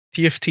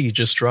TFT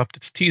just dropped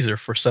its teaser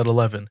for Set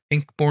 11,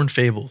 Inkborn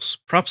Fables.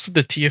 Props to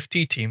the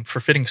TFT team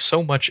for fitting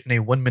so much in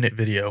a 1-minute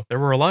video. There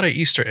were a lot of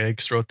Easter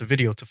eggs throughout the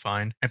video to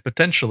find, and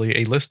potentially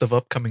a list of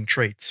upcoming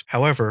traits.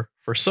 However,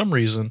 for some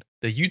reason,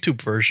 the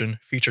YouTube version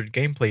featured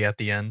gameplay at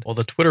the end, while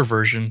the Twitter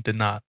version did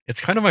not.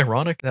 It's kind of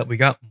ironic that we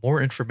got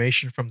more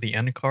information from the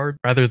end card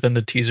rather than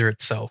the teaser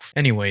itself.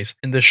 Anyways,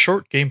 in this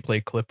short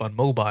gameplay clip on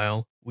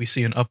mobile, we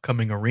see an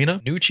upcoming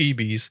arena, new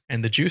chibis,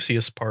 and the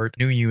juiciest part,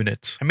 new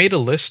units. I made a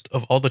list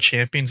of all the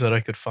champions that I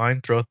could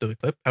find throughout the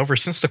clip. However,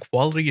 since the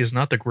quality is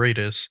not the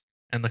greatest,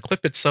 and the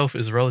clip itself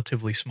is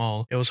relatively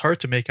small, it was hard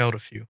to make out a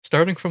few.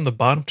 Starting from the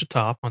bottom to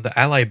top, on the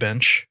ally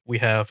bench, we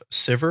have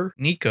Sivir,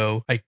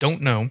 Nico, I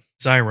don't know,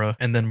 Zyra,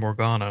 and then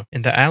Morgana.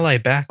 In the ally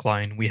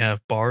backline, we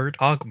have Bard,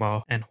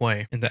 Hogma, and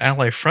Hui. In the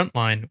ally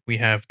frontline, we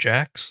have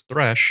Jax,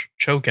 Thresh,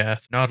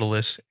 Cho'Gath,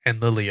 Nautilus, and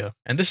Lilia.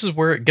 And this is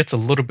where it gets a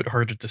little bit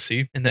harder to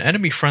see. In the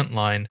enemy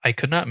frontline, I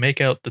could not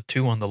make out the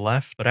two on the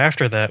left, but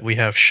after that we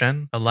have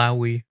Shen,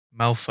 Alawi,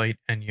 Malphite,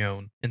 and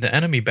Yone. In the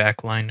enemy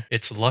backline,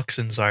 it's Lux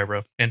and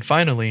Zyra. And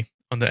finally,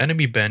 on the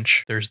enemy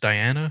bench, there's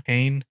Diana,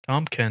 Kayn,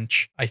 Tahm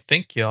Kench, I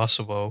think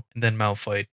Yasuo, and then Malphite.